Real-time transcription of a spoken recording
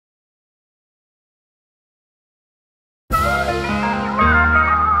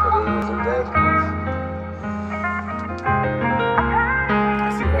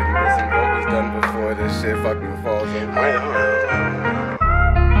See if I can get some vocals done before this shit fucking falls over.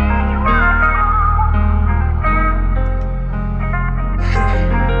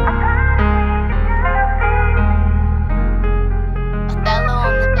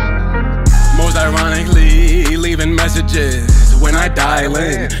 Most ironically, leaving messages when I dial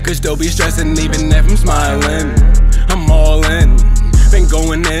in. Could still be stressing even if I'm smiling. I'm all in, been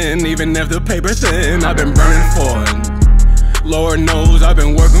going in even if the paper's thin. I've been burning for it. Lord knows I've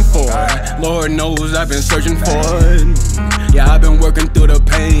been working for it. Lord knows I've been searching for it. Yeah, I've been working through the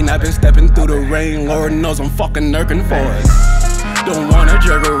pain. I've been stepping through the rain. Lord knows I'm fucking lurking for it. Don't wanna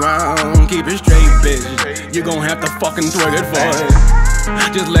jerk around, keep it straight, bitch. You gon' have to fucking twerk it for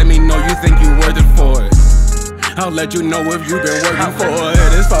it. Just let me know you think you worth it for it. I'll let you know if you've been working for it.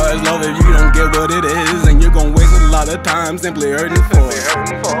 As far as love, if you don't get what it is, and you're gon' waste a lot of time simply hurting for it.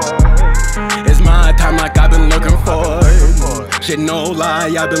 It's my time like I've been looking for it. Shit, no lie,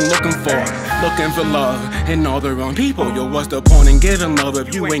 I've been looking for love in all the wrong people. Yo, what's the point in giving love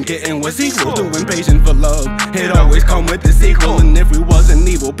if you ain't getting what's equal to impatient for love? It always come with the sequel. And if we wasn't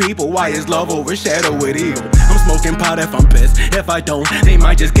evil people, why is love overshadowed with evil? I'm smoking pot if I'm pissed. If I don't, they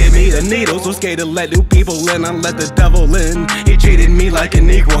might just give me the needle. So scared to let new people in, I let the devil in. He treated me like an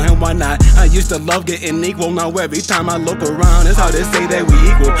equal, and why not? I used to love getting equal. Now every time I look around, it's hard to say that we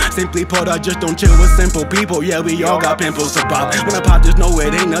equal. Simply put, I just don't chill with simple people. Yeah, we all got pimples to pop. When I pop, just know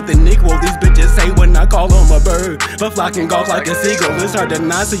it ain't nothing equal. These bitches say when I call them a bird, but flocking golf like a seagull. It's hard to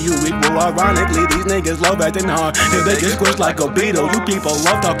not see you equal. Ironically, these niggas love acting hard. If they get squished like a beetle, you people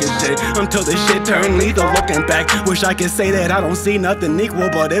love talking shit until this shit turn lethal. Looking back, wish I could say that I don't see nothing equal,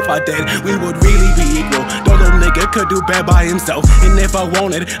 but if I did, we would really be equal. No little nigga could do bad by himself, and if I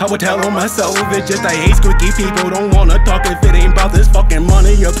wanted, I would tell on myself. It's just I hate squeaky people, don't wanna talk if it ain't about this fucking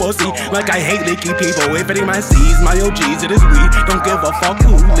money or pussy. Like I hate leaky people, if it ain't my C's, my OGs, it is we. Don't give a fuck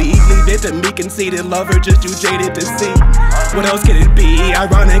who leave it to me, conceited lover, just you jaded to see. What else could it be?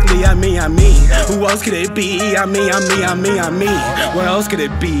 Ironically, I mean. Who else could it be? I mean. What else could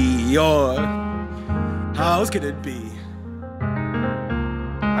it be? Or how else could it be?